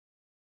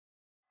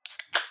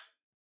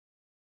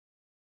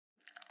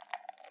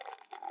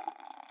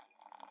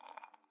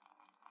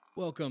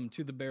Welcome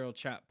to the Barrel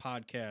Chat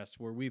podcast,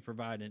 where we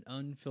provide an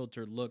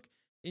unfiltered look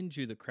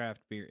into the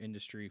craft beer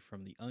industry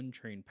from the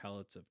untrained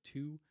palates of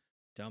two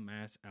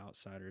dumbass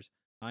outsiders.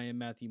 I am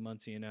Mathew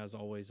Muncy, and as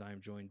always, I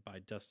am joined by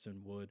Dustin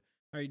Wood.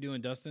 How are you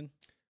doing, Dustin?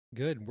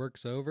 Good.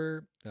 Work's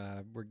over.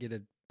 We're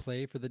gonna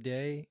play for the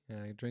day.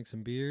 Drink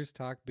some beers,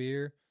 talk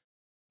beer.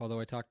 Although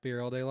I talk beer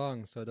all day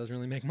long, so it doesn't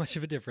really make much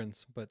of a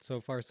difference. But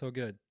so far, so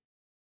good.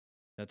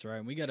 That's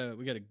right. We got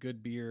a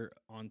good beer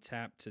on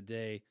tap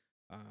today.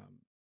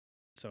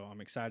 So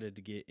I'm excited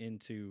to get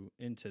into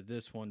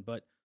this one.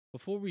 But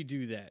before we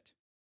do that,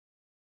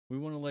 we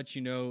want to let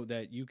you know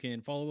that you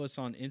can follow us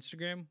on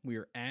Instagram. We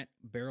are at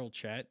Barrel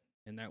Chat,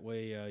 and that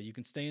way you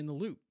can stay in the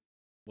loop.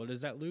 What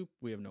is that loop?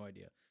 We have no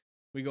idea.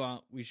 We go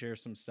out, we share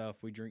some stuff,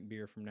 we drink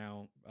beer from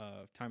now,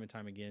 time and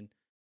time again,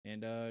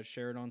 and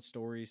share it on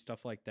stories,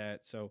 stuff like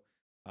that. So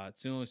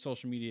it's the only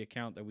social media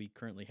account that we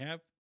currently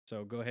have.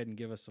 So go ahead and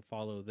give us a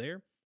follow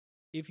there.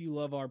 If you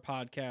love our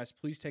podcast,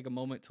 please take a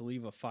moment to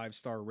leave a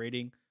 5-star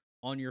rating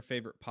on your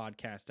favorite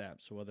podcast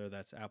app. So whether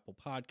that's Apple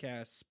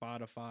Podcasts,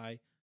 Spotify,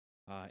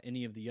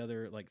 any of the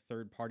other like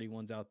third-party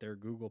ones out there,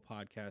 Google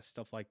Podcasts,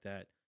 stuff like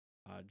that.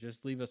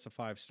 Just leave us a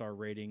 5-star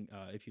rating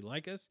if you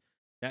like us.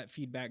 That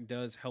feedback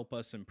does help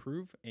us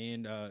improve,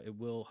 and it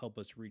will help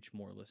us reach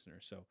more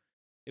listeners. So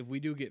if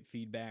we do get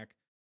feedback,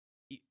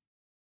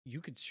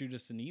 you could shoot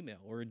us an email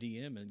or a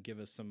DM and give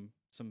us some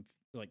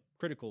like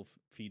critical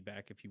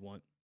feedback if you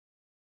want.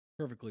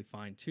 Perfectly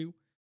fine too.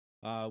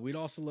 We'd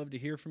also love to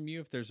hear from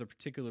you. If there's a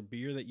particular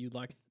beer that you'd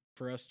like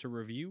for us to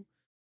review,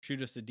 shoot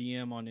us a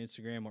DM on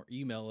Instagram or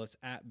email us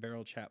at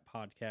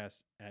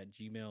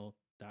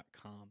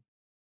barrelchatpodcast@gmail.com.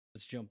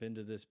 Let's jump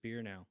into this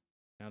beer now.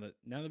 Now that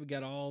we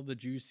got all the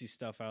juicy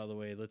stuff out of the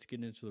way, let's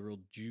get into the real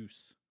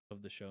juice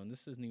of the show. And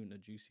this isn't even a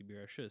juicy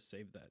beer. I should have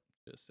saved that.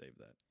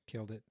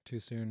 Killed it. Too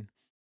soon.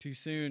 Too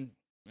soon.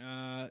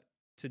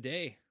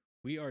 Today,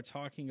 we are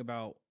talking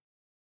about,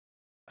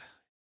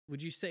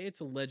 would you say it's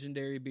a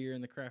legendary beer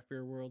in the craft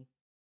beer world?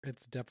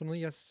 It's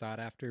definitely a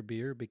sought-after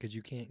beer because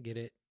you can't get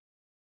it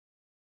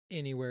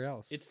anywhere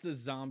else. It's the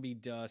Zombie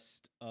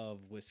Dust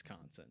of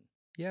Wisconsin.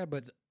 Yeah,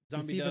 but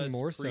Zombie it's even Dust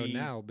more so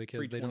now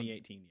because they don't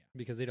 2018,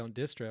 because they don't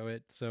distro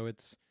it. So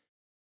it's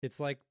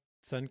like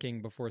Sun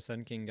King before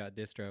Sun King got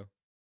distro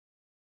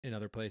in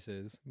other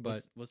places.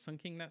 But was Sun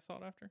King that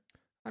sought after?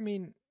 I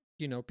mean,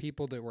 you know,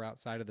 people that were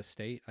outside of the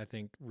state, I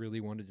think, really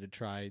wanted to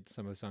try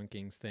some of Sun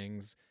King's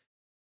things.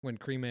 When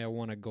Cream Ale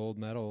won a gold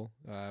medal,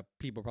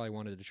 people probably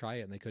wanted to try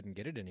it and they couldn't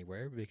get it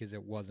anywhere because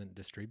it wasn't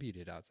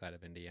distributed outside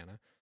of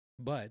Indiana.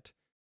 But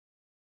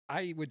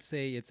I would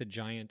say it's a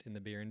giant in the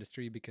beer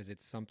industry because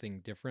it's something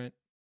different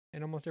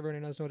and almost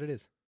everyone knows what it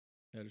is.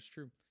 That is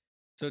true.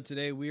 So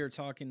today we are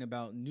talking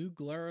about New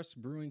Glarus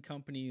Brewing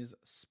Company's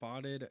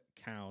Spotted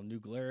Cow. New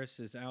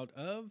Glarus is out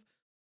of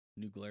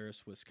New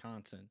Glarus,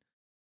 Wisconsin.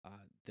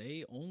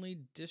 They only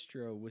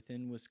distro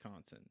within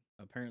Wisconsin.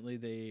 Apparently,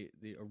 they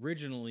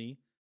originally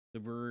the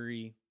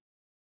brewery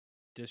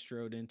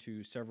distroed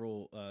into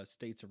several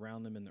states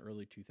around them in the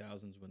early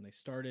 2000s when they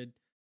started.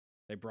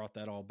 They brought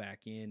that all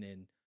back in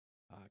and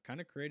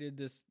kind of created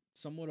this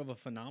somewhat of a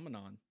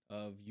phenomenon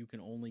of you can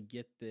only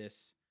get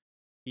this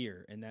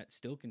here, and that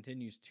still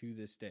continues to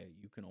this day.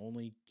 You can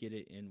only get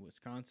it in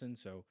Wisconsin.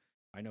 So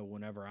I know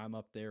whenever I'm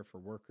up there for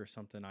work or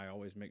something, I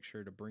always make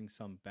sure to bring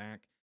some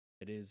back.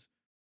 It is,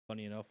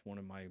 funny enough, one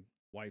of my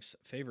wife's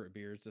favorite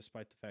beers,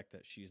 despite the fact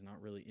that she's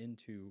not really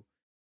into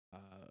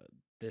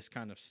this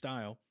kind of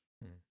style,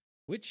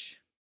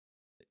 which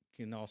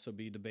can also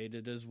be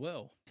debated as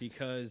well,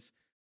 because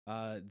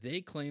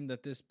they claim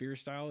that this beer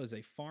style is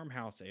a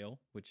farmhouse ale,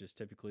 which is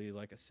typically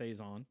like a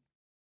saison.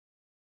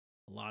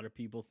 A lot of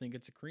people think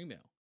it's a cream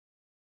ale.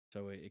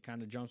 So it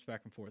kind of jumps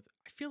back and forth.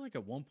 I feel like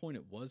at one point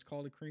it was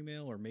called a cream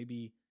ale, or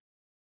maybe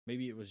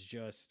it was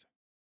just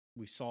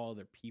we saw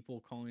other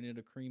people calling it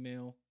a cream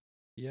ale.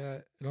 Yeah,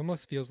 it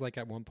almost feels like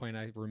at one point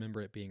I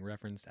remember it being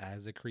referenced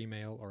as a cream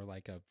ale or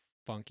like a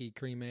funky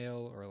cream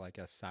ale or like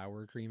a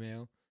sour cream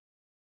ale.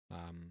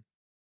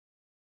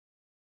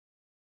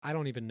 I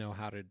don't even know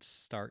how to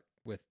start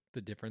with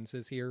the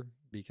differences here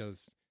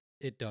because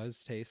it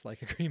does taste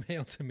like a cream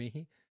ale to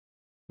me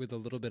with a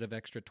little bit of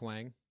extra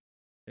twang.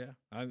 Yeah,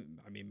 I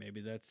mean,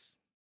 maybe that's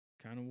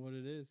kind of what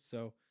it is.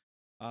 So,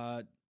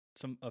 a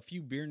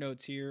few beer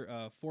notes here.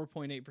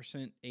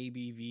 4.8%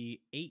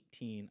 ABV,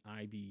 18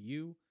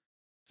 IBU.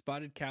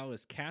 Spotted Cow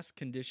is cask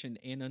conditioned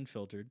and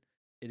unfiltered.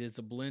 It is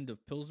a blend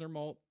of Pilsner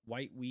malt,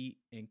 white wheat,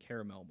 and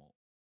caramel malt.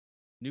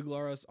 New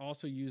Glarus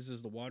also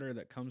uses the water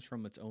that comes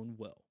from its own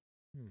well.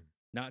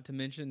 Not to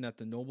mention that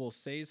the noble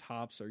Saaz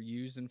hops are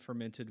used and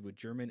fermented with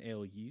German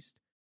ale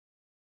yeast.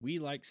 We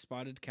like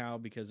Spotted Cow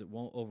because it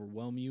won't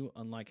overwhelm you,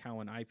 unlike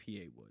how an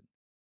IPA would.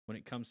 When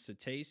it comes to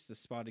taste, the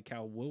Spotted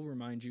Cow will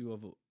remind you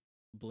of a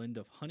blend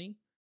of honey,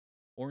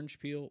 orange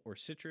peel, or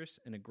citrus,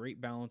 and a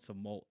great balance of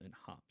malt and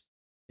hops.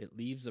 It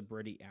leaves a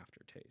bready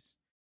aftertaste.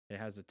 It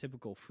has a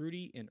typical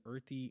fruity and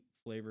earthy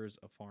flavors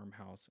of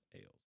farmhouse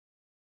ales.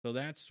 So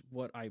that's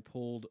what I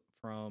pulled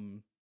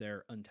from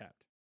their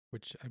Untapped.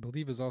 Which I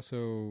believe is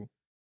also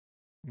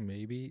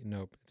Maybe.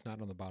 Nope, it's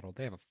not on the bottle.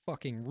 They have a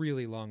fucking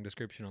really long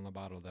description on the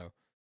bottle, though.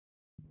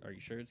 Are you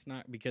sure it's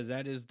not? Because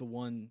that is the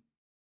one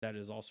that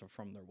is also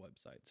from their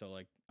website. So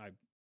like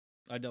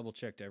I double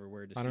checked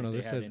everywhere to see I don't know. if they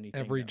This had says anything.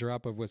 every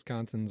drop of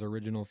Wisconsin's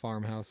original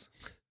farmhouse.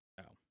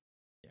 Oh,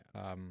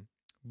 yeah.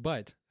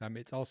 But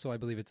it's also, I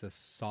believe it's a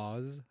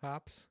Saaz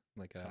hops,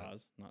 like a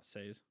Saaz, not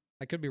Says.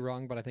 I could be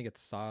wrong, but I think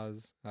it's Saaz.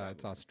 It's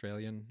Probably.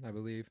 Australian, I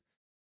believe,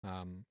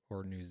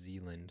 or New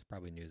Zealand,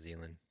 probably New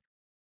Zealand.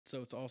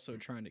 So it's also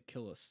trying to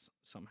kill us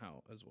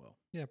somehow as well.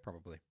 Yeah,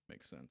 probably.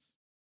 Makes sense.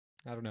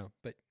 I don't know,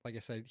 but like I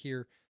said,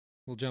 here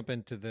we'll jump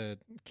into the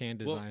can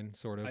design,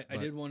 sort of. I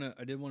did want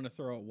to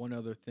throw out one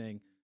other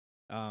thing.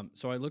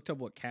 So I looked up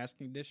what cask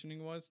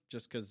conditioning was,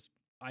 just because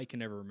I can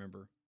never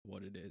remember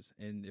what it is,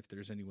 and if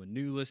there's anyone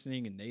new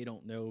listening and they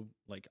don't know,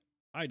 like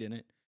I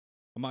didn't,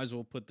 I might as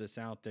well put this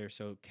out there.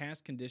 So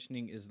cask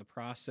conditioning is the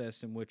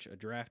process in which a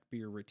draft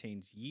beer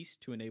retains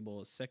yeast to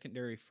enable a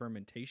secondary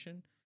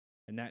fermentation,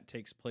 and that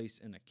takes place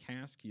in a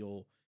cask.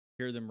 You'll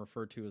hear them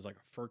referred to as like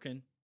a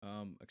firkin,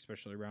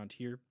 especially around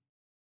here.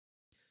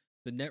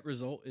 The net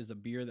result is a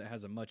beer that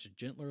has a much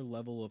gentler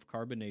level of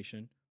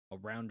carbonation, a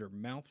rounder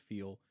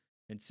mouthfeel,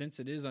 and since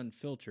it is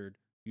unfiltered,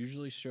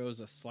 usually shows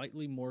a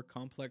slightly more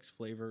complex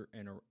flavor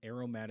and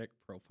aromatic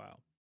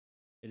profile.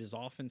 It is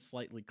often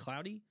slightly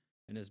cloudy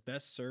and is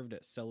best served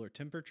at cellar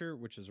temperature,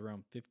 which is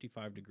around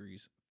 55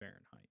 degrees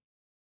Fahrenheit.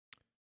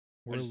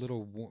 We're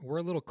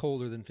a little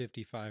colder than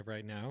 55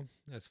 right now,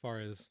 as far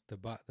as the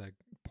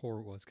pour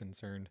was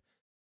concerned.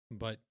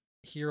 But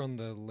here on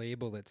the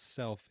label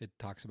itself, it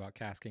talks about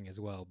casking as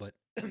well. But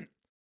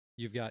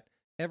you've got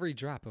every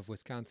drop of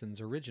Wisconsin's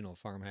original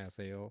farmhouse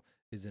ale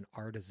is an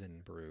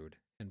artisan brewed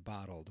and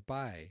bottled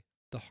by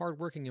the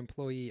hardworking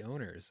employee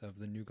owners of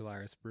the New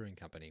Glarus Brewing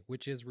Company,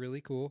 which is really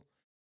cool.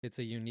 It's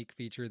a unique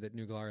feature that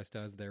New Glarus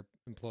does. They're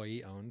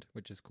employee owned,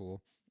 which is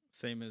cool.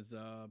 Same as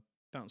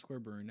Fountain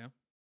Square Brewing now.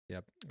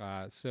 Yep.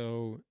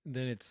 So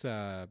then it's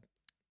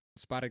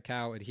Spotted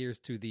Cow adheres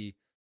to the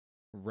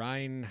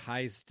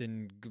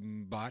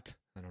Reinheitsgebot.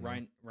 I don't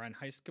know.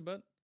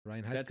 Reinheitsgebot?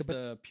 Reinheitsgebot? That's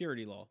the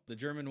purity law, the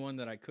German one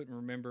that I couldn't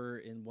remember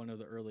in one of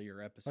the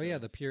earlier episodes. Oh yeah,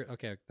 the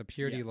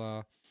purity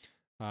law.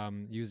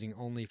 Using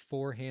only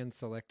 4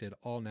 hand-selected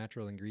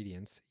all-natural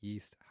ingredients: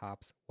 yeast,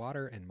 hops,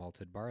 water, and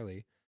malted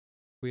barley.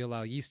 We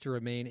allow yeast to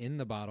remain in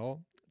the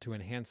bottle to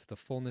enhance the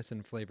fullness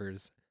and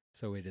flavors,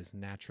 so it is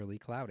naturally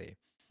cloudy.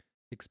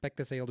 Expect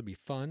this ale to be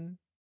fun,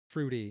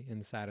 fruity,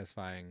 and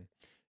satisfying.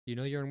 You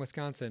know you're in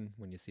Wisconsin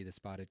when you see the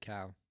Spotted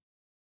Cow.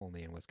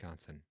 Only in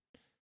Wisconsin.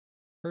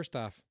 First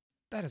off,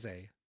 that is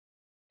a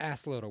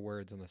assload of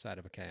words on the side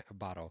of a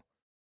bottle.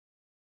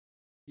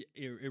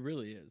 It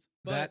really is.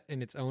 But that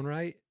in its own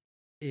right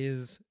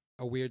is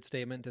a weird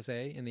statement to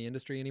say in the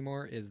industry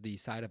anymore, is the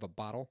side of a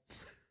bottle.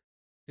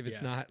 If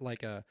it's not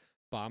like a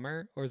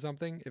bomber or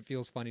something, it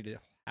feels funny to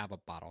have a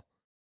bottle.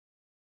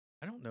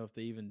 I don't know if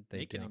they even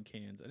make it in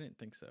cans. I didn't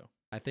think so.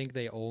 I think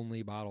they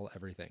only bottle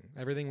everything.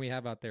 Everything we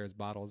have out there is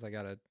bottles. I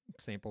got a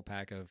sample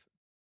pack of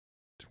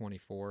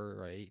 24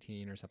 or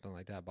 18 or something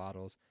like that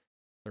bottles.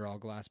 They're all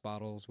glass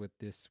bottles with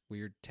this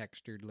weird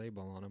textured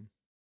label on them.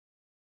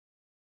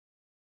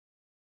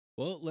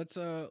 Well, let's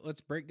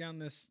break down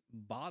this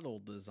bottle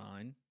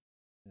design.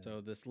 Yeah.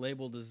 So this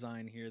label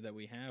design here that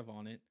we have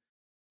on it,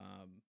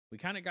 we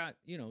kind of got,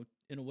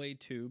 in a way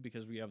too,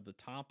 because we have the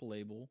top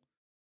label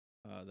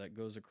that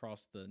goes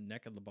across the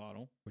neck of the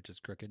bottle, which is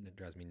crooked and it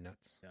drives me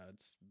nuts. Yeah,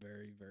 it's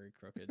very, very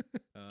crooked.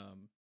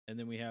 And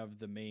then we have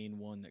the main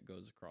one that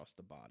goes across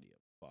the body of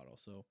the bottle.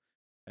 So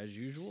as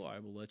usual, I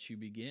will let you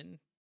begin.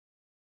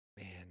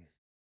 Man,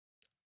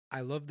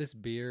 I love this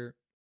beer.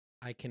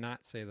 I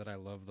cannot say that I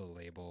love the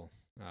label.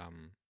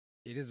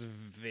 It is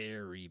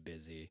very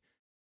busy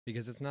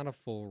because it's not a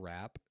full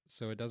wrap,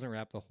 so it doesn't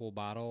wrap the whole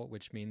bottle,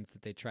 which means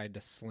that they tried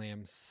to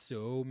slam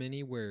so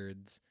many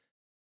words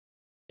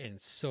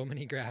and so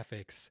many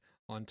graphics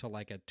onto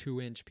like a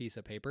 2-inch piece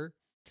of paper.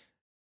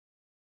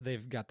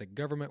 They've got the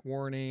government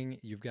warning.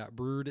 You've got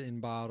brewed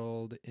and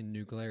bottled in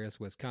New Glarus,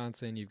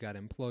 Wisconsin. You've got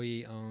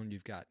employee owned.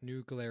 You've got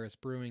New Glarus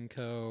Brewing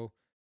Co. ...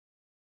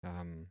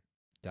 I'm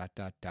not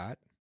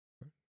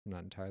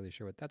entirely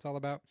sure what that's all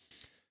about.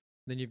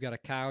 Then you've got a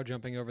cow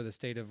jumping over the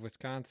state of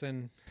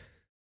Wisconsin.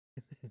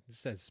 It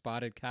says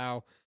Spotted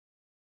Cow.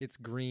 It's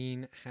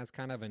green, has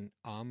kind of an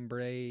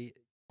ombre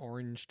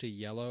orange to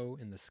yellow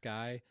in the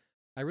sky.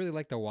 I really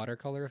like the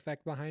watercolor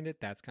effect behind it.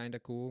 That's kind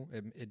of cool.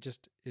 It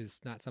just is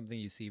not something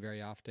you see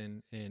very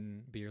often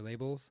in beer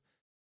labels.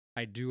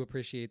 I do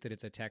appreciate that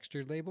it's a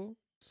textured label,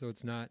 so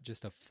it's not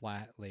just a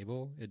flat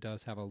label. It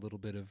does have a little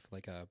bit of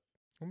like a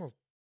almost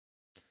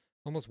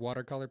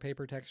watercolor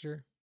paper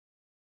texture.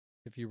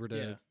 If you were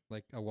to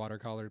like a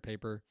watercolor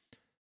paper.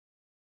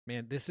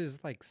 Man, this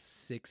is like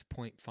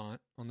 6-point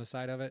font on the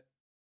side of it.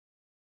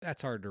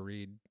 That's hard to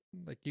read.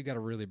 Like you got to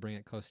really bring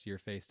it close to your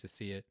face to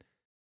see it.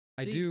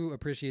 I do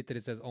appreciate that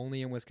it says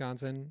only in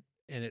Wisconsin,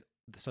 and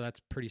so that's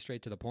pretty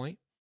straight to the point.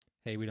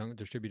 Hey, we don't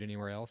distribute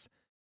anywhere else.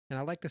 And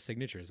I like the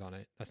signatures on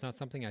it. That's not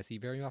something I see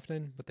very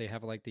often, but they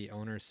have like the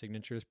owner's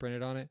signatures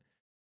printed on it.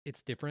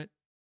 It's different.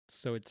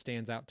 so it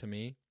stands out to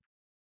me.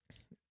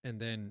 And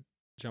then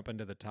jump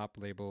into the top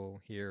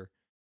label here.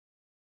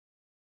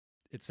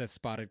 It says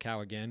Spotted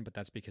Cow again, but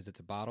that's because it's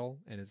a bottle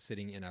and it's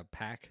sitting in a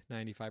pack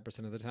 95%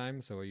 of the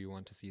time. So you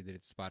want to see that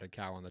it's Spotted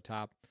Cow on the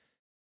top.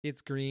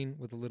 It's green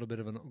with a little bit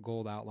of a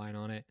gold outline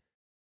on it.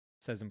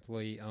 It says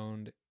employee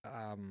owned.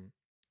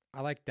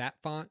 I like that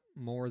font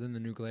more than the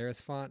new Glarus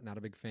font. Not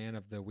a big fan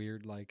of the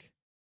weird,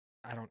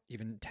 I don't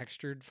even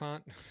textured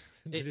font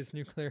that is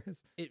new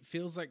Glarus. It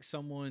feels like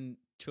someone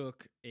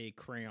took a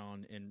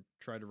crayon and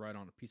tried to write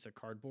on a piece of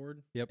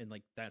cardboard. Yep. And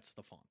that's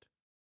the font.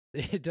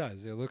 It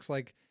does. It looks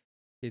like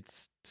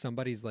it's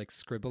somebody's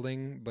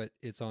scribbling, but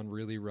it's on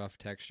really rough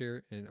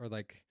texture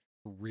or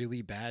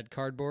really bad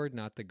cardboard,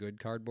 not the good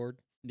cardboard.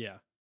 Yeah.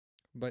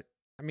 But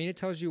I mean, it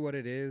tells you what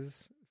it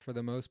is for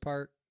the most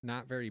part,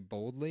 not very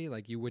boldly.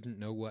 You wouldn't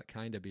know what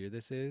kind of beer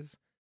this is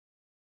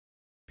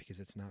because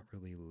it's not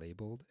really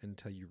labeled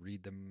until you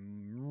read the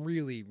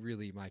really,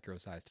 really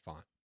micro-sized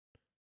font.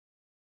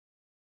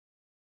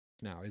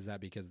 Now, is that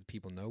because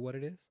people know what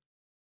it is?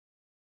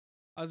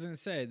 I was going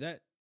to say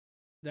that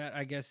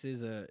I guess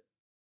is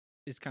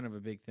kind of a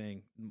big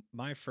thing.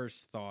 My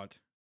first thought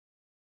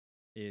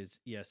is,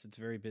 yes, it's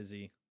very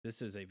busy.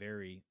 This is a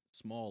very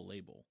small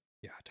label.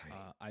 Yeah, tiny.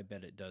 I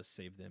bet it does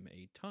save them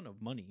a ton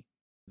of money,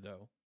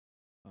 though,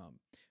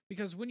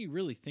 because when you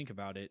really think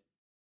about it,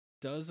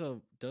 does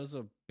a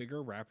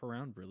bigger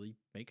wraparound really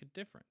make a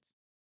difference?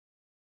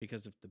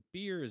 Because if the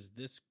beer is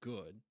this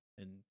good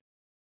and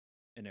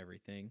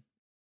everything,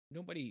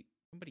 nobody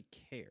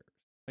cares.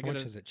 How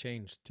much has it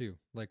changed too?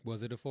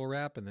 Was it a full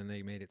wrap and then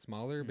they made it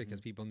smaller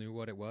because people knew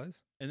what it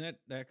was? And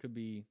that could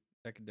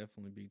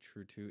definitely be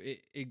true too.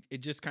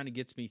 It just kind of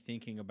gets me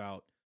thinking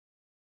about,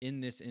 in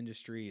this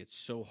industry, it's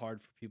so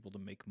hard for people to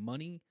make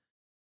money.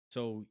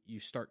 So you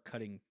start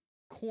cutting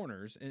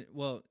corners and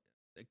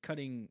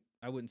cutting,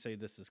 I wouldn't say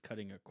this is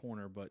cutting a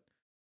corner, but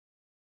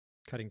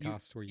cutting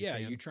costs where you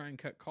can. You try and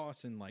cut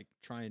costs and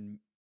try and,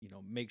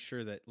 make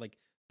sure that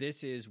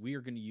we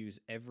are going to use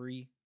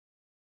every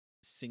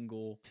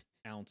single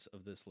ounce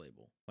of this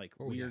label.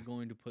 We are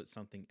going to put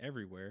something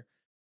everywhere.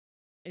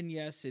 And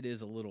yes, it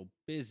is a little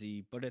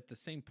busy, but at the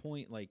same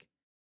point,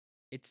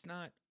 it's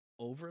not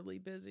overly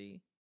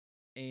busy.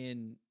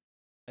 And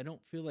I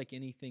don't feel like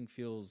anything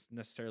feels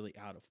necessarily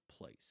out of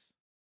place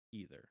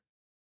either.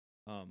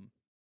 I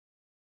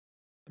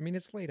mean,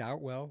 it's laid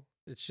out well.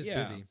 It's just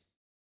busy.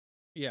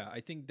 Yeah, I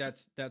think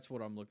that's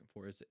what I'm looking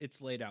for. Is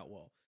it's laid out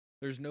well.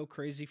 There's no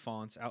crazy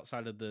fonts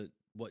outside of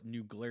what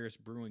new Glarus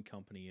Brewing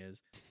Company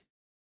is,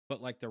 but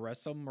the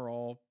rest of them are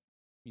all,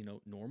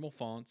 normal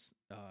fonts.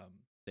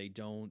 They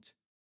don't,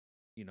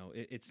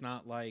 it's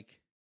not like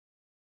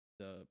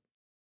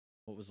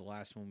what was the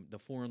last one? The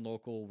Foreign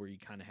Local, where you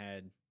kind of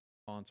had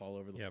fonts all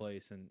over the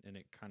place and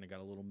it kind of got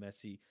a little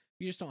messy.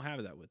 You just don't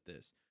have that with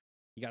this.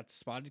 You got the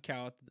Spotted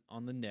Cow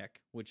on the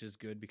neck, which is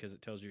good because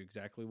it tells you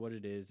exactly what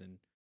it is. And,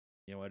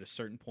 at a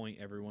certain point,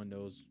 everyone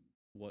knows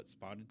what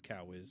Spotted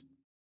Cow is.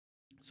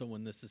 So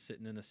when this is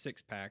sitting in a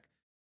 6-pack,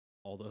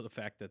 although the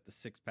fact that the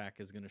 6-pack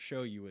is going to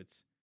show you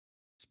it's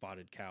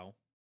Spotted Cow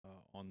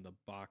on the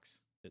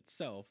box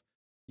itself,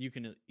 you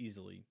can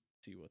easily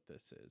see what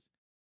this is.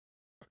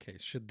 Okay,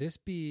 should this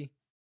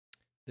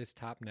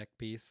top neck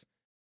piece,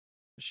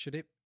 should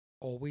it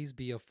always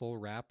be a full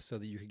wrap so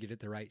that you could get it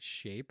the right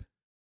shape?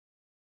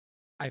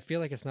 I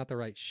feel like it's not the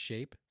right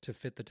shape to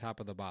fit the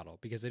top of the bottle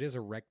because it is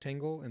a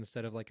rectangle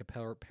instead of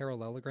a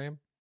parallelogram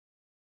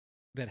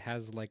that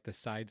has the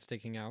side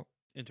sticking out.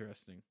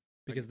 Interesting.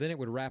 Because then it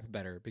would wrap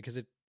better because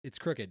it's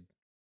crooked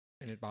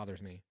and it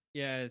bothers me.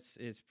 Yeah, it's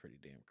pretty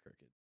damn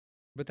crooked.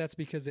 But that's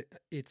because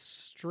it's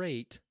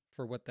straight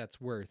for what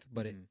that's worth,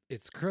 but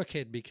it's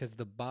crooked because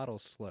the bottle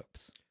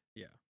slopes.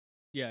 Yeah.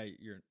 Yeah,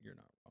 you're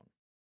not wrong.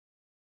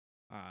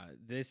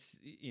 This,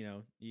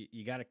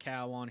 you got a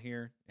cow on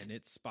here and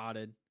it's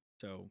spotted,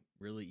 so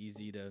really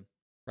easy to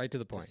right to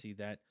the point. To see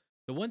that.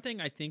 The one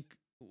thing I think,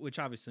 which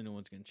obviously no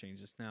one's going to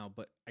change this now,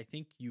 but I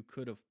think you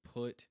could have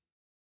put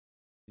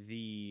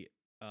the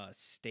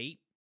state,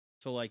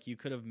 so you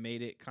could have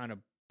made it kind of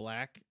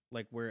black,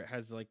 where it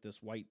has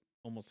this white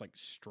almost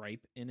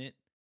stripe in it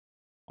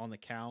on the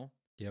cow.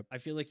 Yep. I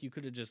feel like you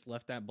could have just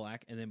left that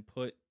black and then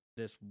put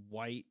this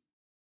white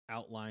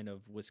outline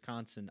of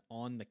Wisconsin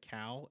on the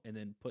cow and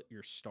then put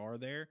your star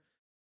there,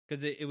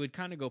 because it would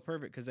kind of go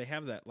perfect because they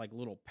have that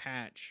little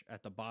patch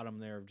at the bottom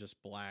there of just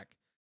black.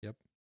 Yep.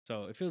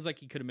 So it feels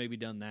like you could have maybe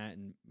done that,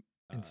 and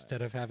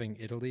instead of having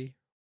Italy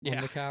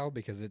on the cow,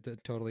 because it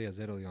totally has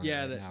Italy on it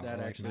right now. That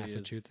actually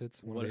Massachusetts,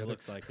 is what it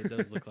looks like. It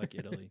does look like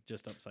Italy,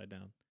 just upside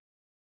down.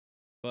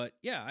 But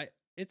yeah,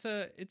 it's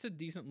a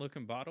decent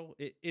looking bottle.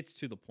 It's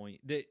to the point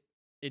that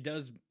it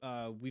does.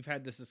 We've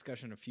had this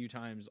discussion a few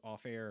times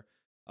off air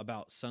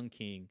about Sun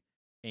King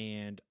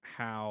and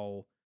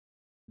how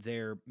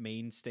their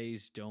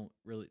mainstays don't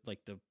really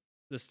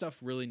the stuff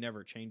really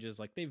never changes.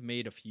 They've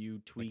made a few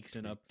tweaks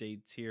and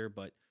updates here,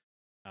 but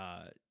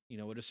at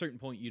a certain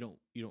point you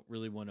don't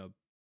really want to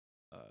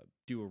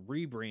do a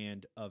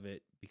rebrand of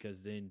it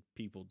because then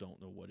people don't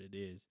know what it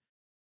is.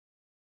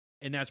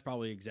 And that's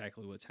probably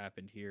exactly what's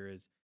happened here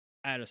is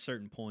at a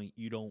certain point,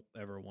 you don't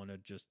ever want to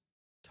just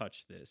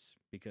touch this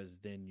because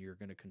then you're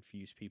going to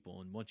confuse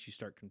people. And once you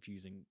start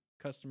confusing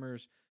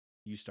customers,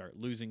 you start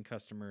losing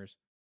customers,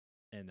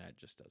 and that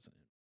just doesn't.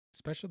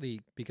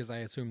 Especially because I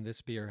assume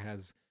this beer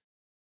has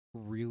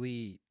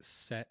really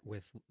set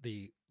with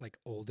the like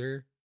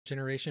older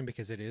generation,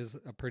 because it is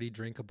a pretty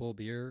drinkable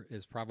beer.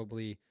 Is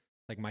probably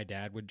like my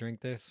dad would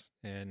drink this,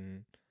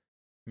 and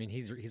I mean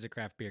he's a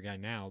craft beer guy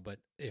now, but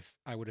if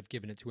I would have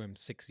given it to him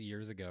 6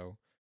 years ago,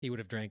 he would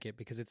have drank it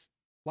because it's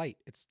light,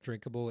 it's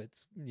drinkable,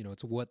 it's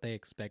it's what they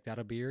expect out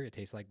of beer. It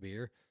tastes like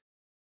beer.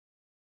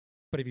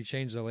 But if you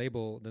change the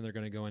label, then they're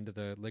going to go into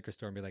the liquor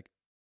store and be like,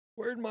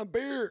 "Where's my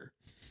beer?"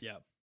 Yeah,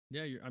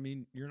 yeah.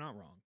 You're not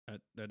wrong.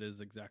 That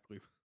is exactly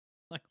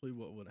likely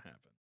what would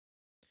happen.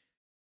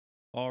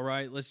 All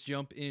right, let's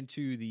jump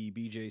into the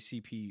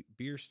BJCP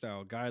beer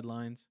style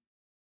guidelines.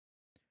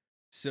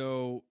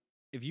 So,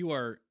 if you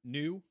are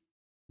new,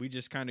 we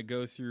just kind of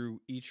go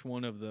through each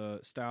one of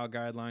the style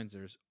guidelines.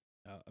 There's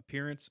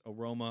appearance,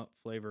 aroma,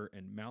 flavor,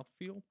 and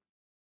mouthfeel,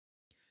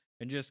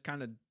 and just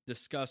kind of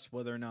discuss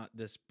whether or not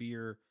this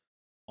beer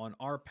on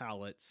our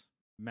palates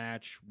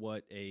match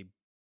what a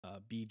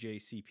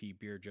BJCP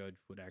beer judge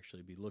would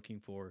actually be looking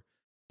for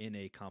in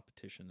a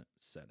competition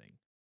setting.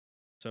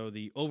 So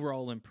the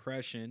overall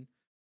impression,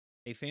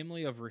 a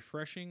family of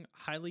refreshing,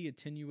 highly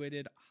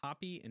attenuated,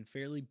 hoppy, and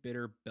fairly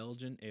bitter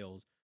Belgian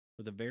ales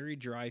with a very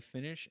dry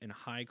finish and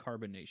high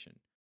carbonation,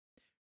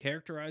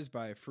 characterized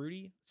by a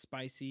fruity,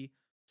 spicy,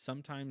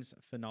 sometimes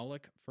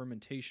phenolic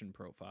fermentation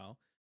profile,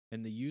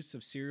 and the use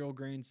of cereal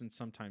grains and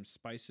sometimes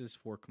spices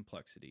for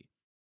complexity.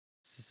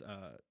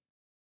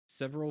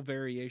 Several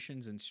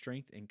variations in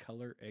strength and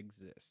color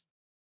exist.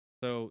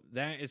 So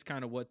that is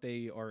kind of what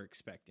they are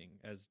expecting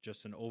as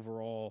just an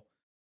overall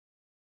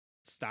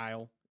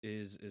style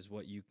is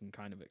what you can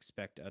kind of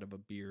expect out of a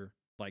beer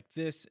like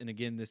this. And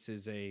again, this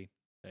is a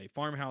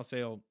farmhouse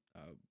ale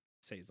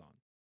saison.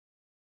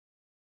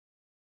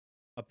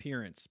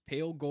 Appearance: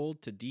 pale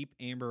gold to deep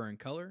amber in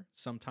color,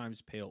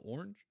 sometimes pale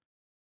orange.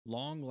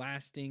 Long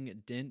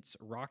lasting, dense,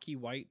 rocky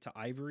white to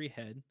ivory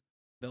head,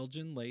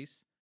 Belgian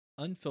lace,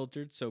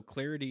 unfiltered, so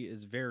clarity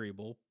is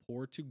variable,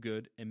 poor to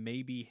good, and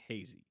may be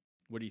hazy.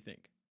 What do you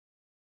think?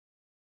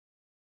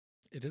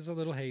 It is a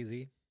little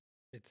hazy.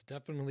 It's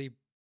definitely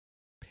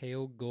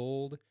pale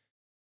gold.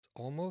 It's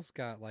almost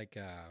got like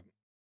a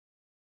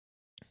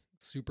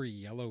super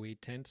yellowy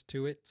tint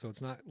to it, so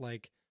it's not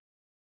like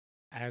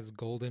as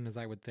golden as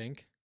I would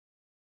think,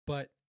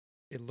 but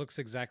it looks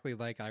exactly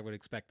like I would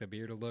expect the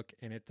beer to look,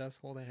 and it does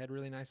hold a head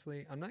really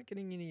nicely. I'm not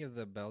getting any of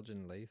the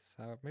Belgian lace,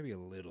 maybe a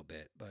little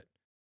bit, but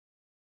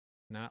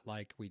not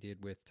like we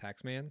did with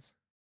Taxman's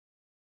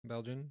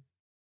Belgian.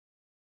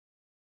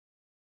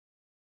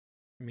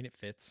 I mean, it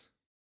fits.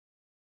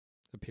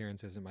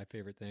 Appearance isn't my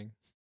favorite thing.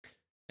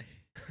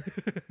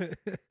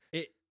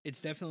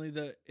 It's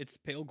definitely it's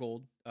pale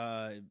gold.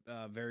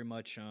 Very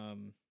much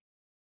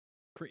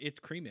it's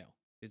cream ale.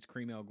 It's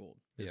cream ale gold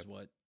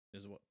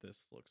is what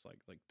this looks like.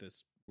 Like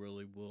this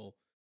really will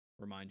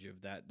remind you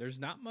of that. There's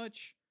not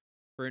much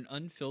for an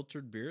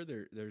unfiltered beer.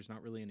 There's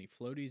not really any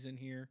floaties in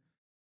here.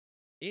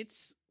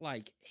 It's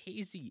like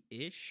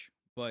hazy-ish,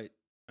 but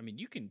I mean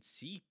you can't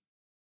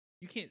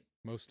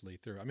mostly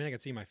through. I mean, I can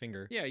see my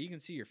finger. Yeah, you can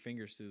see your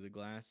fingers through the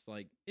glass.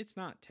 Like it's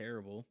not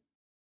terrible.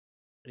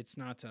 It's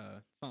not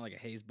like a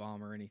haze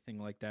bomb or anything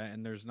like that,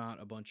 and there's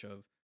not a bunch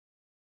of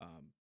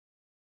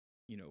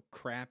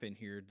crap in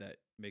here that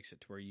makes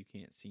it to where you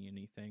can't see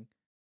anything.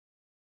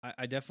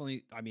 I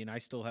definitely, I mean, I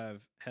still have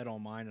head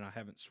on mine and I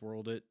haven't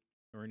swirled it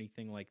or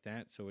anything like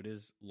that, so it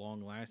is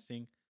long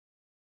lasting.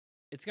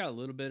 It's got a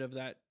little bit of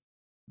that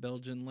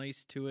Belgian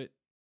lace to it.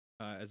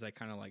 As I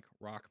kind of like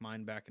rock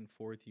mine back and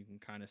forth, you can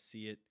kind of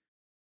see it.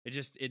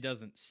 It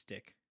doesn't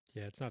stick.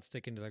 Yeah, it's not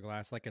sticking to the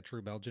glass like a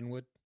true Belgian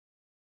would.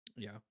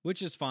 Yeah,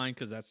 which is fine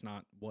because that's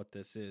not what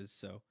this is,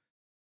 so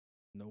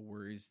no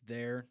worries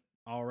there.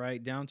 All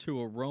right, down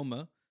to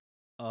aroma.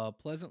 A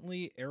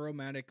pleasantly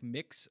aromatic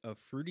mix of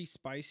fruity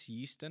spice,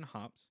 yeast, and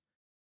hops.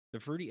 The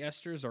fruity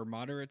esters are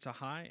moderate to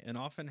high and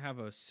often have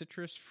a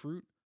citrus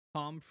fruit,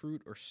 palm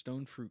fruit, or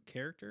stone fruit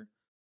character.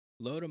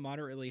 Low to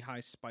moderately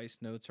high spice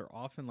notes are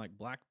often like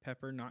black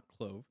pepper, not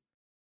clove.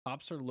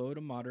 Hops are low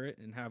to moderate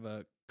and have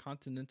a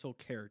continental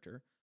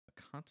character.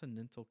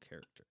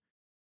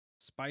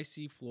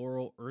 Spicy,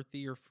 floral,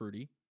 earthy, or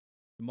fruity.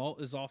 The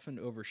malt is often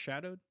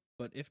overshadowed,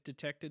 but if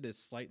detected, is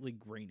slightly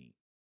grainy.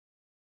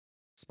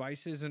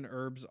 Spices and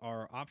herbs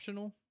are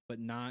optional, but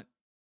not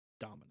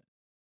dominant.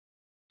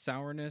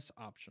 Sourness,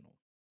 optional.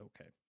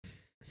 Okay.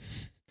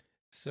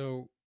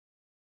 So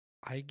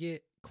I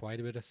get quite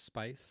a bit of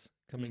spice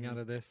coming out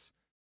of this.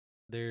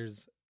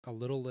 There's a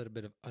little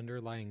bit of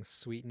underlying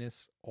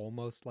sweetness,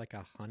 almost like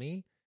a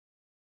honey.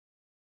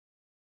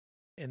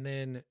 And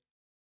then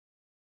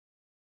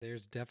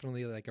there's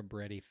definitely like a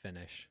bready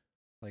finish.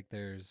 Like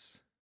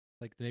there's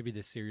like maybe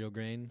the cereal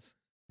grains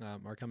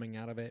are coming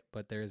out of it,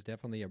 but there's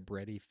definitely a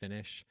bready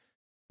finish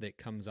that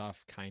comes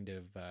off kind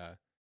of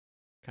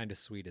kind of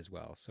sweet as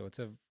well. So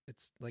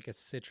it's like a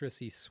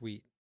citrusy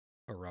sweet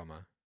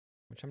aroma,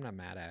 which I'm not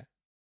mad at.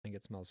 I think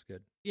it smells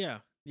good. Yeah,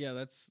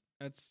 that's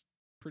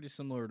pretty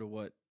similar to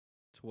what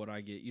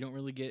I get. You don't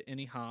really get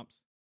any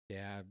hops.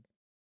 Yeah,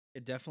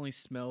 It definitely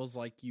smells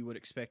like you would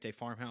expect a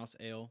farmhouse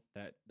ale.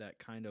 That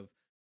kind of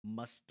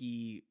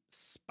musky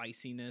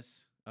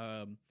spiciness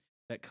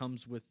that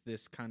comes with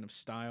this kind of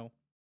style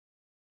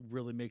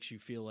really makes you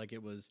feel like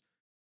it was,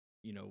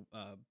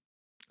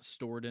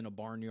 stored in a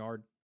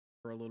barnyard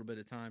for a little bit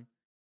of time.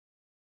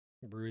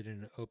 brewed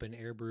in an open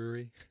air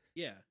brewery.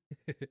 Yeah,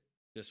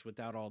 just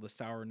without all the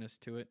sourness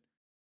to it.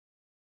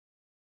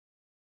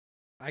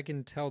 I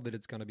can tell that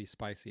it's going to be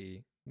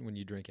spicy when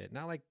you drink it.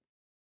 Not like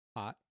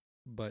hot,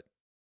 but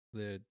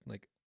the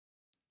like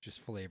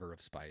just flavor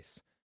of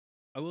spice.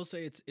 I will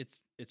say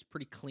it's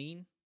pretty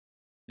clean.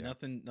 Yeah.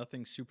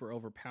 Nothing super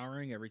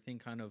overpowering. Everything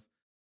kind of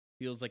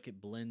feels like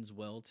it blends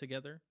well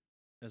together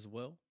as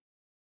well.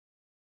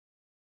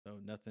 So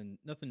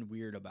nothing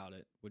weird about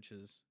it, which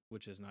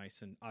is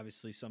nice, and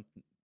obviously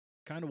something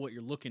kind of what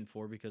you're looking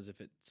for, because if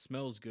it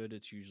smells good,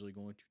 it's usually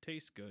going to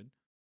taste good.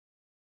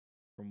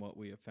 From what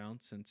we have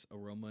found, since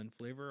aroma and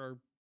flavor are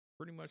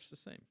pretty much the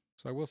same.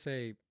 So I will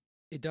say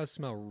it does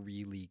smell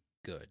really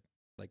good.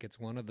 Like it's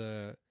one of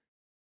the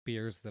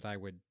beers that I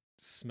would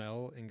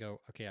smell and go,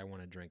 okay, I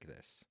want to drink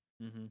this.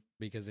 Mm-hmm.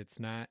 Because it's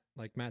not,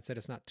 like Matt said,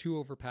 it's not too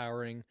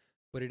overpowering,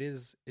 but it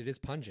is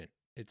pungent.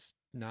 It's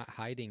not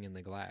hiding in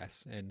the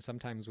glass. And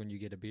sometimes when you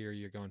get a beer,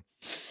 you're going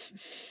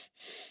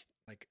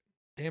like,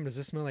 damn, does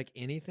this smell like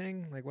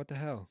anything? Like, what the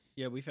hell?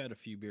 Yeah, we've had a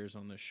few beers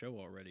on this show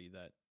already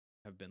that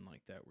have been like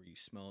that, where you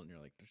smell it and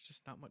you're like, there's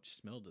just not much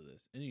smell to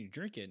this. And then you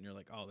drink it and you're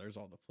like, oh, there's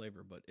all the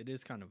flavor. But it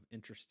is kind of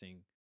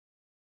interesting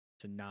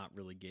to not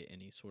really get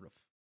any sort of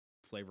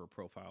flavor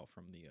profile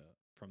from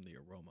the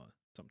aroma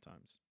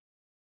sometimes.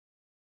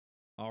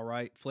 All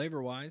right,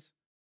 flavor-wise,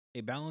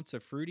 a balance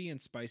of fruity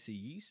and spicy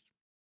yeast,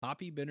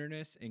 hoppy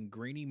bitterness, and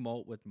grainy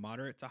malt with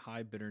moderate to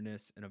high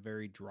bitterness and a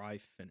very dry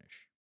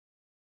finish.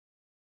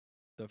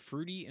 The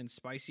fruity and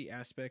spicy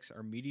aspects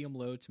are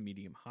medium-low to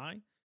medium-high,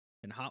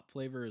 and hop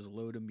flavor is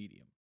low to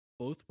medium,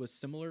 both with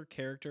similar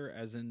character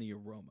as in the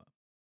aroma.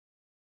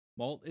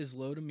 Malt is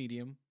low to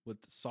medium with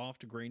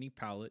soft, grainy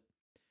palate,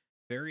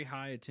 very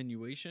high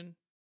attenuation,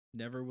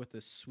 never with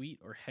a sweet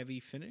or heavy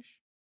finish,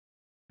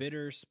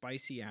 bitter,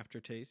 spicy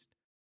aftertaste.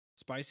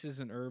 Spices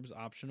and herbs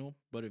optional,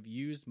 but if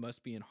used,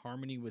 must be in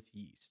harmony with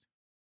yeast.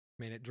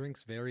 Man, it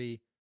drinks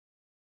very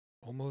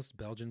almost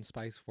Belgian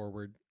spice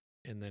forward,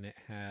 and then it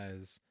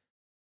has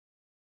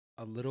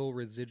a little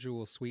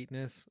residual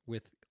sweetness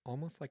with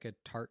almost like a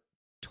tart,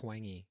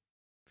 twangy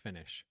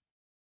finish.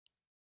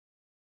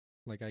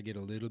 Like I get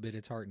a little bit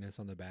of tartness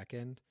on the back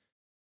end.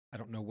 I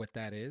don't know what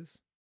that is,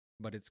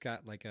 but it's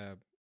got like a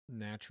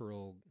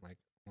natural, like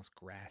almost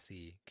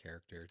grassy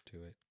character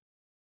to it.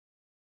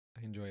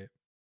 I enjoy it.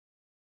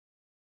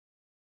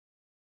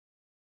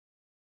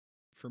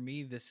 For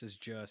me, this is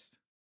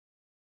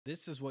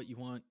what you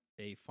want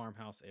a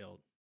farmhouse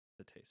ale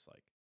to taste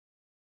like.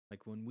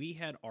 Like when we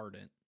had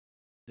Ardent,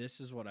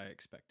 this is what I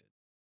expected.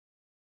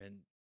 And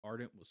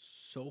Ardent was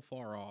so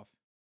far off,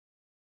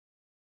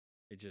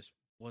 it just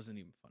wasn't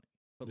even funny.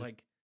 But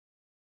like,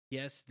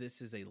 yes,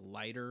 this is a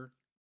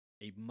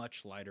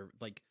much lighter,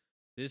 like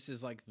this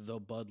is like the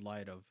Bud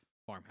Light of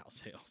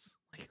farmhouse ales.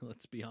 Like,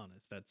 let's be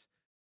honest,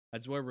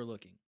 that's where we're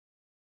looking.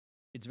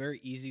 It's very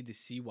easy to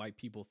see why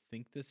people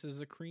think this is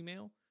a cream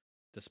ale,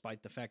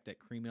 despite the fact that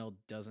cream ale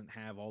doesn't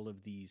have all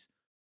of these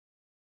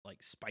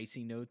like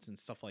spicy notes and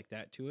stuff like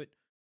that to it.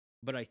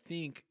 But I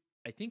think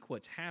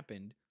what's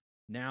happened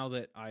now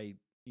that I,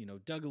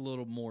 dug a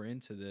little more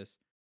into this,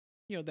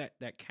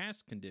 that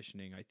cask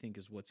conditioning, I think,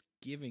 is what's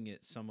giving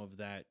it some of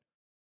that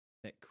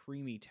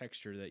creamy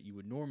texture that you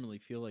would normally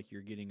feel like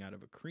you're getting out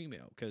of a cream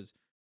ale. Because,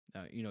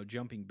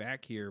 jumping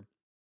back here,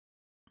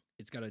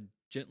 it's got a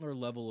gentler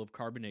level of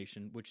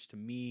carbonation, which to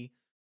me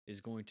is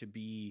going to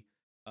be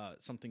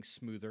something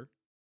smoother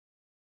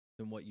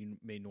than what you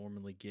may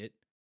normally get.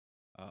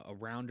 A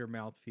rounder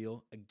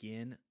mouthfeel.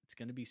 Again, it's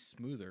going to be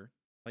smoother.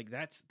 Like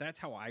that's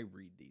how I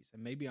read these.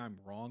 And maybe I'm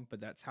wrong,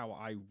 but that's how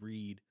I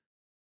read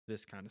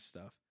this kind of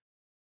stuff.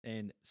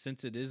 And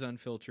since it is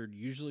unfiltered,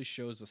 usually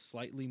shows a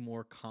slightly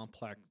more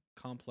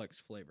complex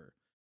flavor.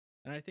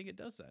 And I think it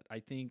does that. I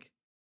think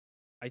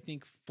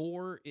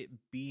for it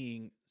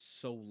being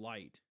so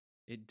light,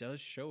 it does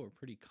show a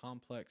pretty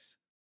complex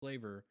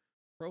flavor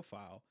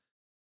profile,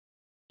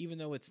 even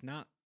though it's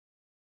not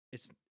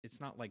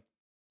like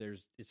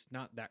it's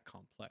not that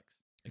complex.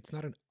 It's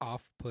not an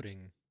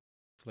off-putting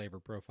flavor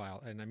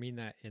profile. And I mean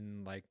that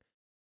in like,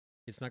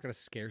 it's not going to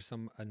scare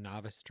a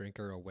novice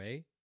drinker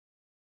away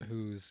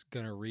who's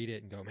going to read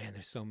it and go, man,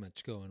 there's so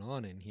much going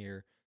on in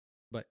here.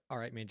 But all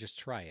right, man, just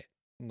try it.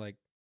 Like,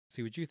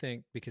 see what you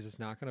think, because it's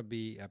not going to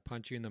be a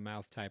punch you in the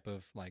mouth type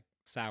of like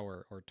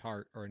sour or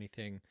tart or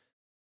anything.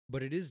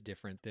 But it is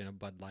different than a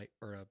Bud Light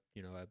or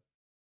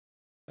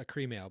a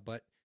cream ale.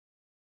 But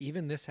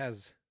even this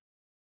has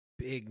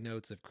big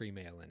notes of cream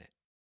ale in it.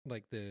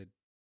 Like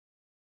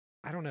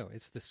I don't know,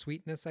 it's the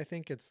sweetness, I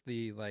think. It's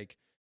the like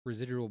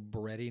residual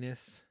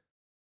breadiness.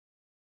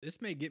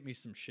 This may get me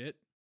some shit,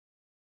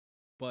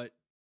 but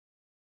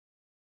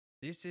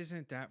this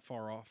isn't that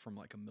far off from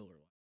like a Miller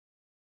Lite.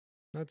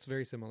 That's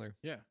very similar.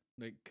 Yeah,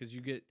 like because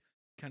you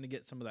kind of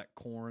get some of that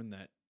corn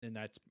and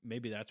that's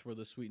where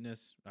the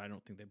sweetness. I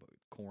don't think they put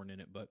corn in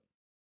it, but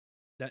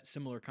that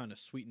similar kind of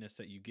sweetness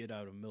that you get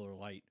out of Miller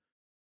Lite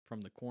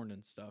from the corn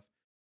and stuff.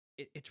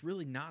 It's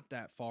really not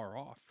that far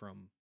off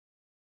from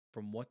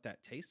what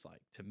that tastes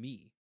like to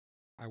me.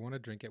 I want to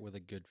drink it with a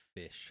good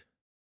fish.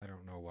 I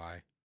don't know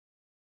why.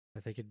 I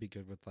think it'd be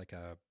good with like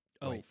a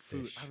white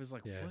food. fish. I was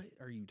like, Yeah. what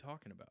are you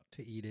talking about?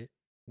 To eat it,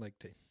 like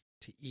to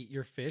eat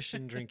your fish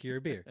and drink your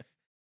beer.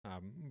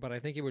 But I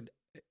think it would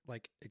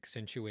like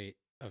accentuate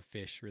a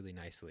fish really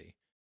nicely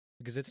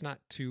because it's not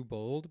too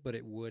bold, but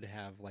it would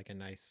have like a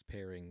nice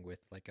pairing with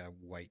like a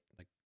white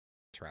like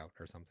trout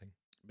or something.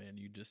 Man,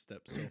 you just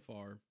stepped so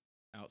far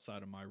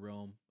outside of my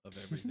realm of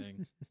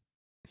everything.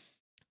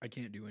 I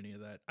can't do any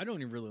of that. I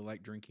don't even really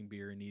like drinking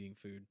beer and eating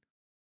food.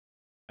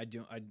 I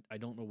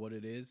don't know what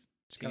it is.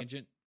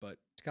 Tangent, but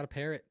it's got to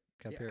pair it.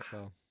 Got to pair it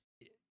well.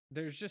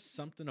 There's just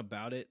something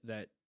about it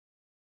that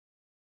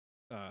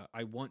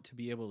I want to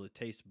be able to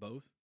taste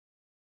both,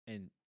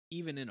 and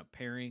even in a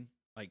pairing,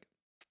 like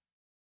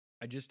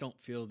I just don't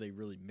feel they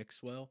really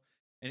mix well,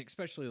 and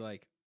especially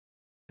like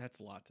that's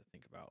a lot to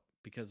think about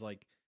because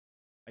like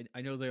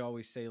I know they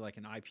always say like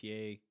an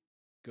IPA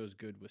goes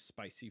good with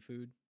spicy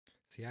food.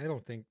 See,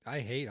 I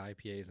hate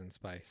IPAs and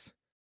spice.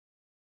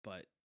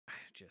 But I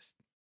just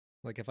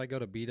like if I go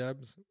to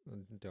B-Dubs,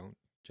 don't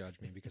judge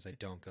me because I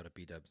don't go to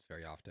B-Dubs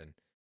very often.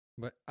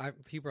 But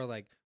people are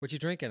like, "What you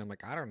drinking?" I'm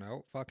like, "I don't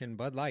know, fucking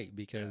Bud Light,"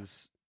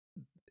 because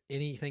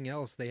anything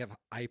else they have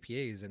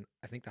IPAs, and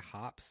I think the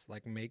hops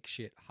like make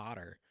shit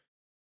hotter.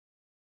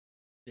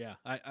 Yeah,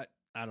 I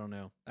don't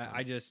know.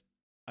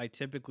 I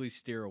typically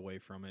steer away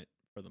from it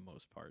for the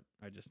most part.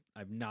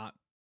 I've not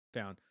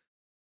found.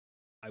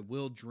 I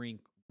will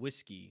drink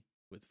whiskey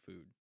with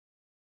food,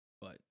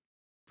 but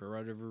for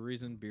whatever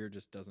reason, beer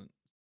just doesn't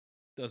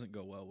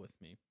go well with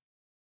me.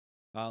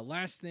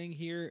 Last thing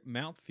here,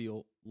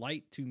 mouthfeel,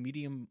 light to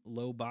medium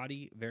low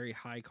body, very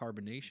high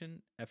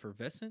carbonation,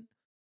 effervescent,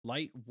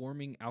 light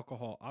warming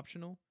alcohol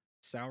optional.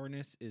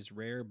 Sourness is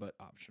rare but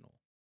optional.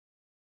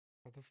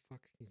 How the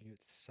fuck can you get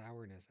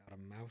sourness out of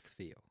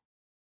mouthfeel?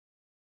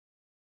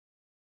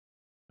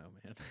 Oh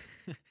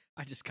man,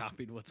 I just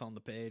copied what's on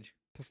the page.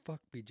 The fuck,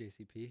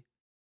 BJCP?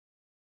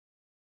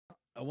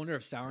 I wonder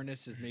if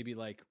sourness is maybe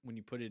like when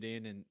you put it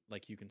in and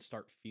like you can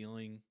start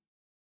feeling,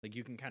 like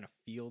you can kind of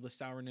feel the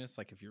sourness.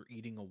 Like if you're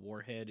eating a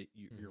warhead,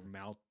 your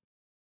mouth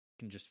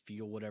can just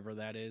feel whatever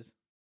that is.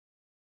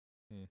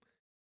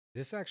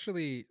 This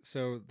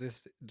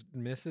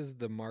misses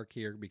the mark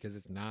here because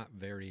it's not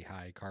very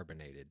high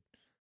carbonated.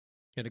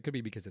 And it could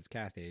be because it's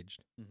cask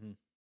aged,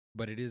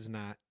 but it is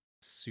not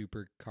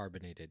super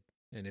carbonated.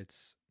 And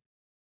it's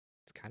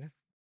kind of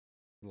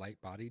light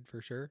bodied for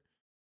sure.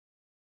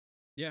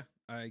 Yeah,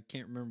 I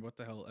can't remember what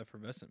the hell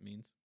effervescent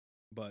means,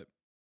 but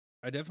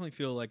I definitely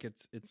feel like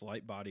it's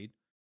light bodied.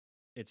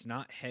 It's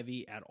not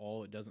heavy at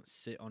all. It doesn't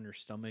sit on your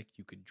stomach.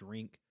 You could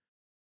drink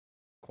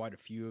quite a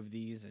few of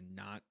these and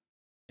not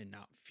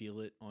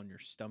feel it on your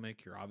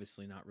stomach. You're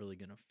obviously not really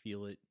going to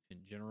feel it in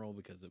general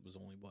because it was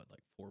only like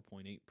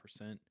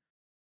 4.8%.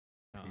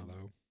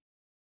 Low.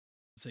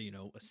 So,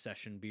 a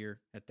session beer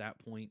at that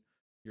point,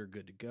 you're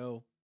good to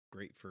go.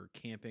 Great for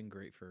camping,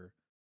 great for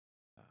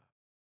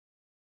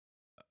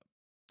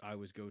I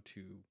always go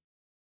to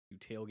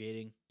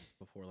tailgating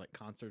before like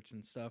concerts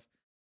and stuff.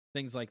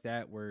 Things like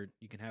that where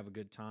you can have a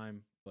good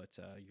time, but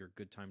your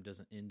good time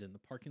doesn't end in the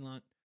parking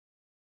lot.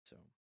 So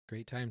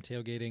great time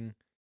tailgating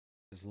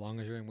as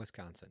long as you're in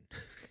Wisconsin.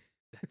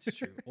 That's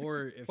true.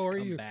 Or if or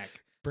you you back.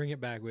 Bring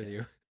it back with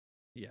you.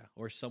 Yeah.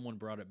 Or someone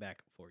brought it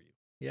back for you.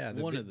 Yeah.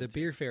 The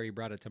beer fairy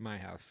brought it to my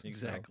house.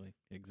 Exactly.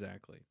 So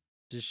Exactly.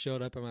 just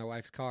showed up in my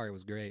wife's car. It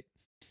was great.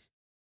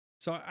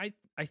 So I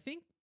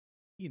think,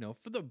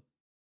 for the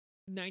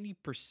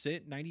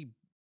 90%,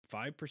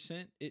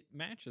 95%, it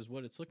matches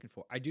what it's looking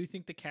for. I do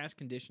think the cask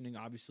conditioning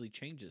obviously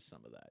changes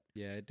some of that.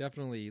 Yeah, it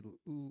definitely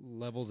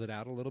levels it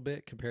out a little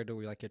bit compared to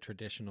like a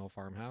traditional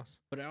farmhouse.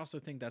 But I also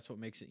think that's what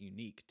makes it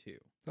unique too.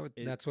 So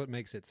that's what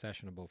makes it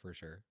sessionable for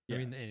sure. Yeah. I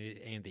mean,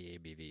 and the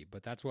ABV,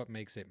 but that's what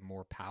makes it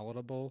more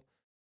palatable,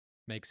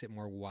 makes it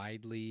more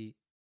widely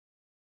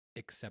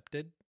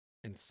accepted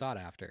and sought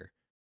after.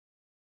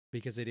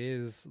 Because it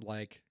is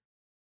like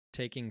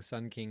taking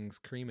Sun King's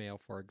cream ale,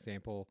 for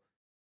example,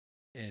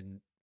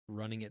 and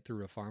running it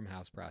through a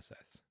farmhouse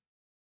process.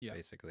 Yeah.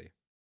 Basically.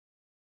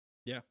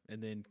 Yeah.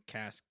 And then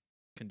cask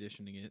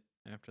conditioning it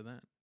after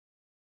that.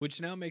 Which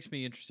now makes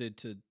me interested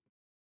to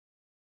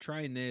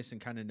trying this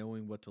and kind of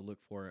knowing what to look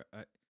for.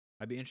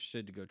 I'd be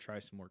interested to go try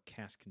some more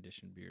cask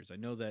conditioned beers. I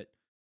know that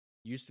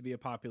used to be a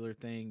popular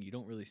thing. You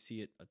don't really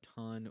see it a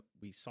ton.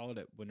 We saw it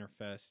at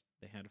Winterfest.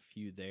 They had a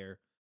few there.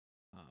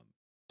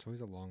 It's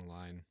always a long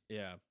line.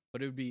 Yeah.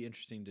 But it would be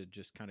interesting to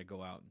just kind of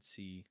go out and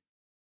see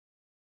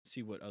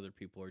what other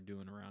people are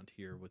doing around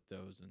here with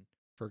those. And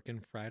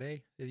Firkin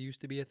Friday. It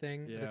used to be a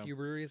thing at a Yeah. few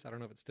breweries. I don't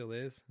know if it still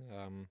is.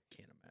 Can't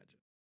imagine.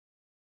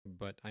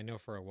 But I know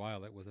for a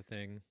while it was a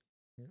thing.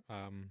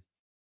 Um,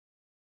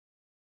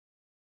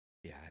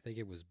 yeah, I think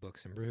it was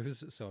Books and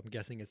Brews, so I'm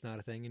guessing it's not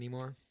a thing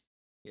anymore.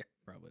 Yeah,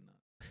 probably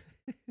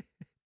not.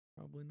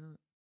 Probably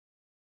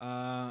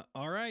not.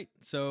 All right.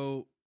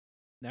 So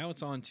now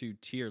it's on to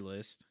tier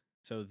list.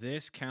 So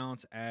this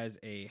counts as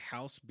a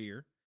house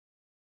beer,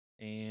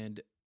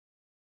 and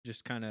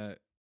just kind of,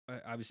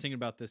 I was thinking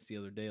about this the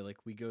other day.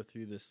 Like, we go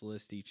through this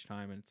list each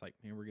time, and it's like,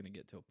 man, we're gonna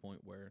get to a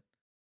point where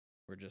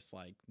we're just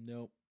like,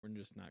 nope, we're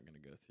just not gonna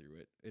go through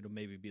it. It'll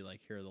maybe be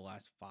like, here are the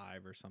last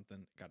 5 or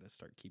something. Got to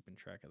start keeping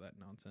track of that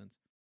nonsense.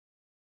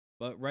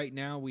 But right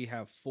now we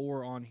have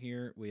 4 on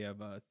here. We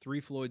have 3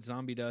 Floyd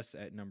Zombie Dust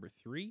at number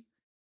 3,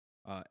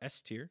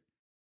 S tier.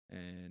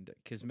 And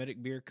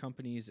Cosmetic Beer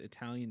Company's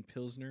Italian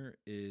Pilsner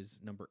is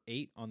number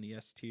 8 on the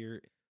S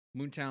tier.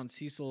 Moontown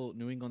Cecil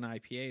New England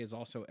IPA is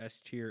also S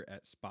tier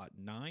at spot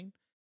 9.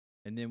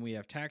 And then we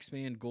have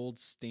Taxman Gold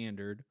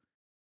Standard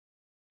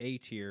A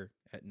tier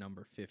at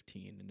number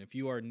 15. And if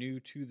you are new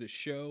to the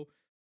show,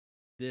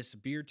 this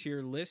beer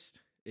tier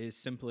list is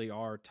simply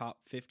our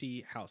top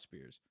 50 house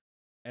beers.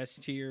 S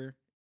tier,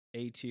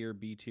 A tier,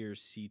 B tier,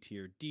 C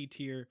tier, D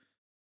tier.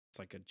 It's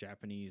like a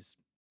Japanese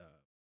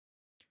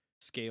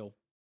scale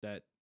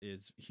that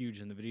is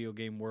huge in the video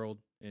game world,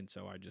 and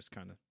so I just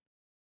kind of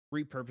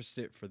repurposed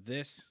it for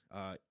this.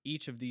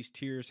 Each of these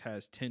tiers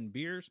has 10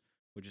 beers,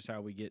 which is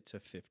how we get to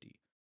 50.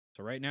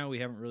 So right now we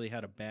haven't really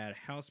had a bad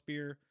house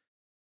beer.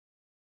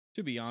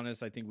 To be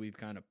honest, I think we've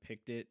kind of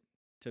picked it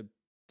to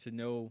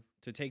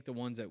take the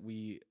ones that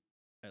we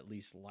at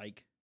least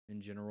like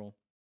in general.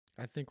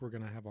 I think we're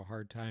going to have a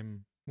hard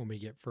time when we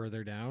get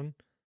further down,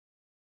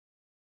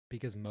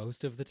 because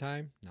most of the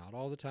time, not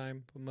all the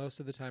time, but most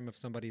of the time, if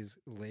somebody's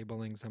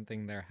labeling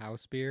something their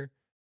house beer,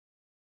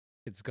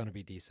 it's going to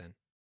be decent.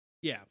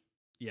 Yeah.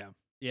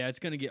 It's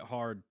going to get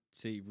hard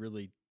to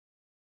really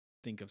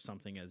think of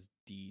something as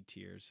D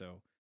tier.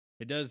 So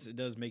it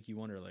does make you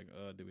wonder, like,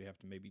 do we have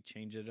to maybe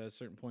change it at a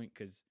certain point?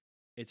 Because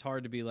it's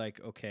hard to be like,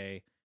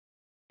 okay,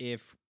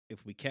 if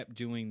we kept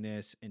doing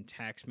this and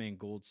Taxman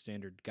Gold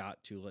Standard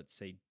got to, let's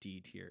say, D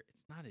tier,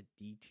 it's not a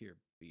D tier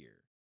beer.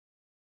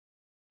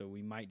 So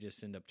we might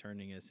just end up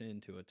turning this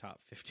into a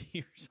top 50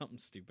 or something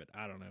stupid.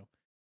 I don't know.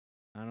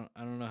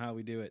 I don't know how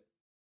we do it.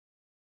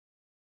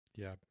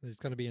 Yeah, it's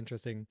going to be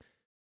interesting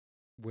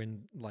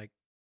when, like,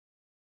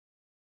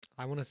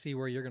 I want to see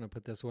where you're going to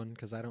put this one,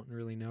 because I don't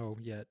really know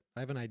yet. I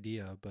have an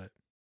idea, but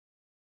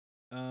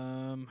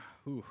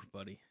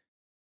buddy.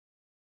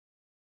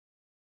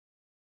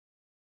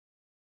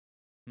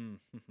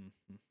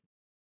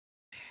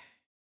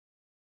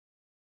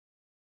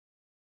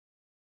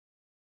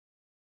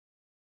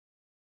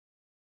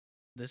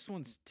 This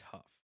one's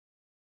tough.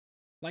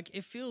 Like,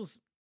 it feels,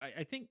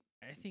 I think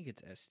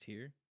it's S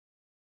tier.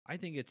 I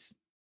think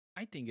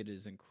it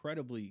is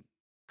incredibly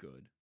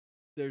good.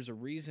 There's a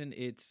reason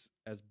it's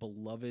as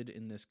beloved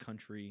in this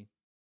country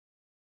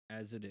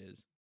as it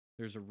is.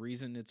 There's a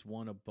reason it's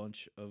won a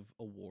bunch of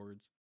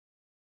awards.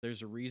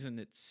 There's a reason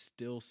it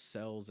still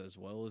sells as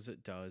well as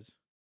it does,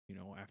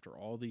 after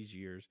all these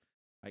years.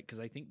 Because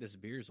I think this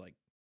beer is like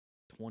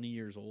 20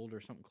 years old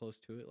or something close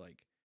to it.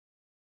 Like,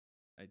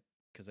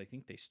 because I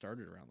think they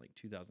started around like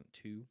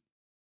 2002.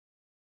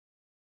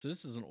 So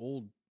this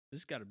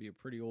has got to be a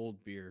pretty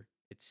old beer.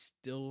 It's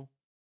still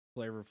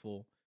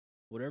flavorful.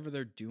 Whatever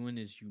they're doing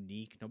is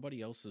unique.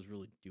 Nobody else is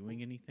really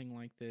doing anything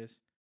like this.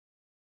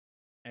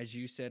 As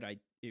you said,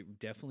 it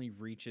definitely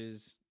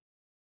reaches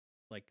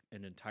like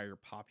an entire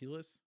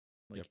populace.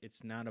 Like, Yep.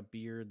 It's not a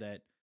beer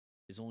that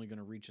is only going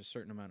to reach a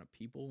certain amount of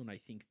people, and I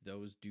think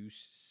those do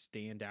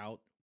stand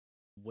out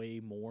way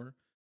more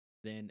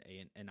than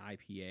an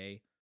IPA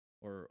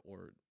or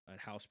a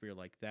house beer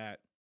like that.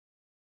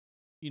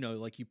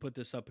 Like, you put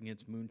this up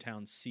against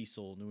Moontown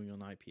Cecil New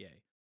England IPA.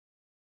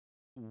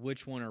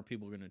 Which one are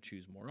people going to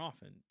choose more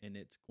often? And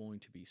it's going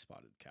to be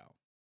Spotted Cow.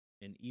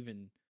 And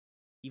even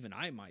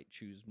I might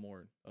choose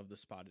more of the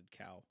Spotted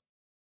Cow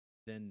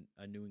than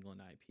a New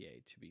England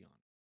IPA, to be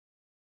honest.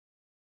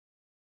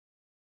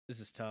 This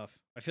is tough.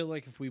 I feel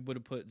like if we would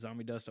have put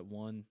Zombie Dust at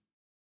 1,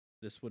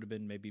 this would have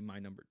been maybe my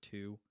number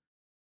 2.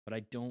 But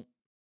I don't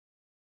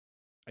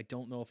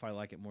know if I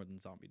like it more than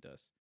Zombie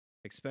Dust.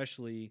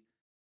 Especially,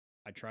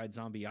 I tried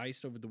Zombie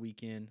Iced over the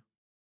weekend.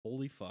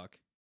 Holy fuck.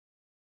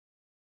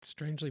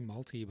 strangely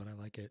malty, but I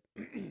like it.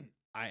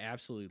 I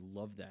absolutely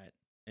love that.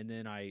 And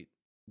then I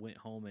went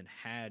home and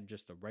had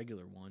just a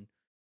regular one.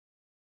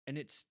 And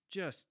it's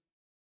just,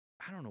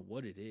 I don't know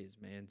what it is,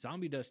 man.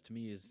 Zombie Dust to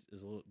me is a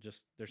little,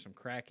 just, there's some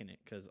crack in it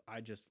because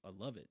I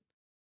love it.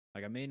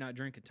 Like, I may not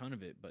drink a ton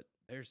of it, but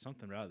there's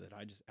something about it that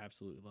I just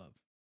absolutely love.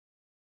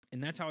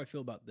 And that's how I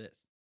feel about this.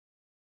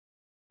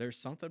 There's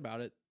something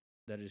about it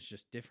that is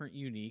just different,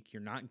 unique.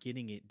 You're not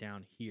getting it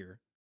down here.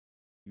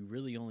 You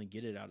really only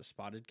get it out of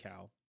Spotted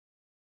Cow.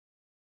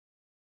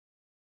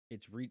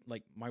 It's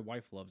like, my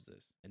wife loves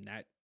this, and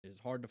that is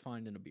hard to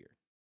find in a beer.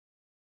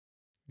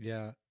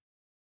 Yeah.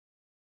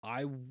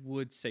 I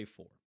would say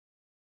 4.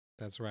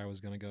 That's where I was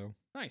going to go.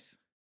 Nice.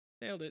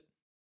 Nailed it.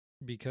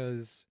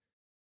 Because,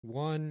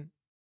 one,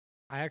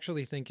 I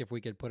actually think if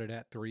we could put it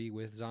at 3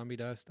 with Zombie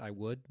Dust, I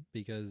would,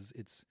 because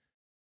it's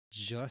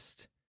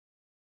just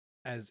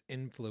as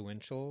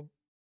influential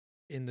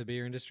in the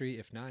beer industry,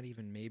 if not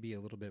even maybe a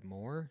little bit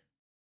more,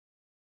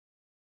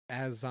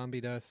 as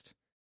Zombie Dust.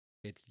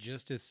 It's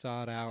just as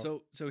sought out.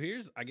 So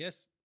here's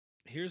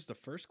the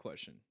first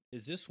question.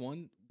 Is this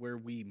one where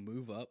we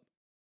move up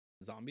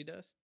Zombie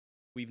Dust?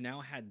 We've now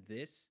had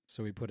this.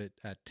 So we put it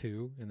at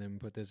 2 and then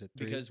put this at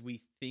 3? Because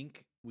we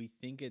think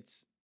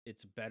it's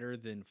better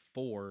than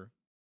 4,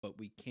 but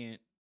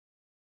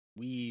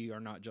we are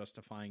not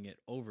justifying it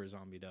over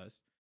Zombie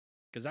Dust.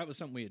 Because that was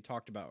something we had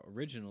talked about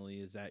originally,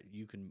 is that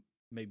you can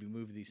maybe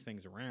move these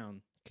things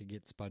around. Could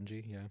get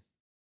spongy, yeah.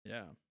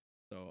 Yeah.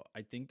 So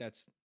I think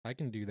I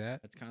can do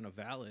that. That's kind of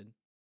valid.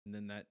 And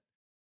then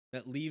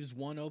that leaves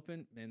one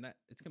open, and that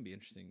it's going to be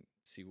interesting to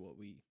see what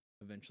we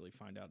eventually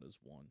find out as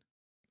 1.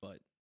 But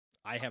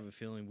I have a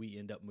feeling we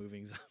end up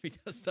moving Zombie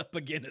Dust up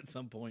again at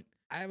some point.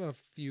 I have a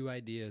few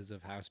ideas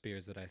of house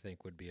beers that I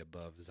think would be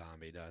above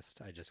Zombie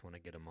Dust. I just want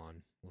to get them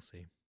on. We'll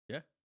see.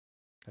 Yeah.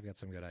 I've got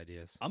some good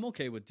ideas. I'm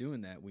okay with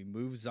doing that. We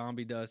move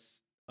Zombie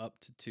Dust up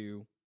to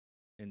 2,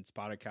 and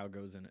Spotted Cow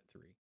goes in at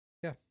 3.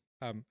 Yeah.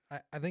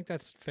 I think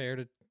that's fair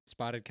to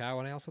Spotted Cow,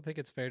 and I also think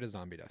it's fair to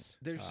Zombie Dust.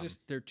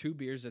 They're 2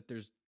 beers that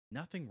there's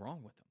nothing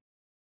wrong with them.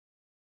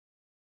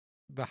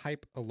 The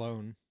hype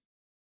alone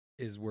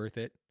is worth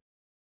it.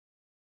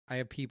 I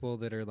have people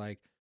that are like,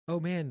 oh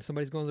man,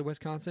 somebody's going to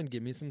Wisconsin,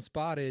 get me some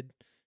Spotted.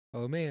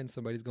 Oh man,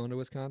 somebody's going to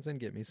Wisconsin,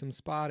 get me some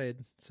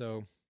Spotted.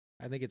 So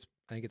I think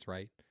it's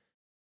right.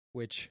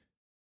 Which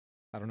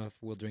I don't know if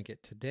we'll drink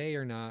it today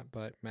or not,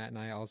 but Matt and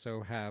I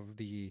also have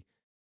the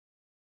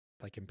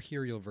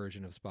imperial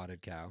version of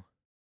Spotted Cow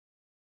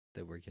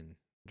that we can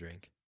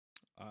drink.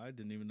 I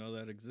didn't even know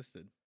that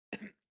existed.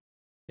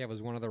 Yeah, it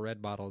was one of the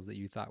red bottles that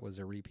you thought was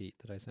a repeat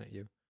that I sent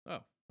you.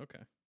 Oh,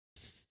 okay.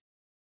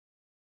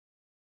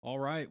 All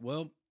right.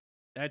 Well,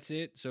 that's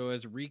it. So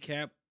as a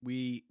recap,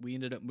 we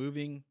ended up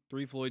moving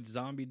 3 Floyd's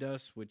Zombie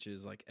Dust, which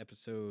is like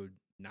episode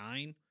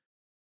 9.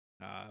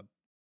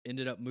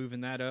 Ended up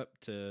moving that up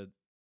to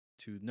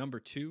number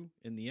 2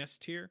 in the S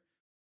tier.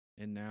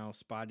 And now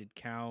Spotted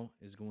Cow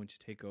is going to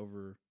take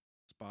over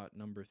spot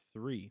number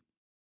 3.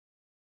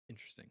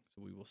 Interesting.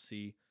 So we will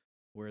see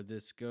where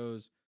this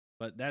goes.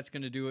 But that's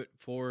going to do it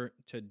for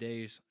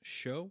today's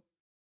show.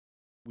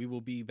 We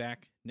will be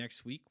back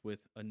next week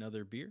with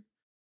another beer.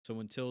 So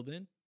until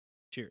then,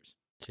 cheers.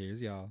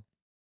 Cheers, y'all.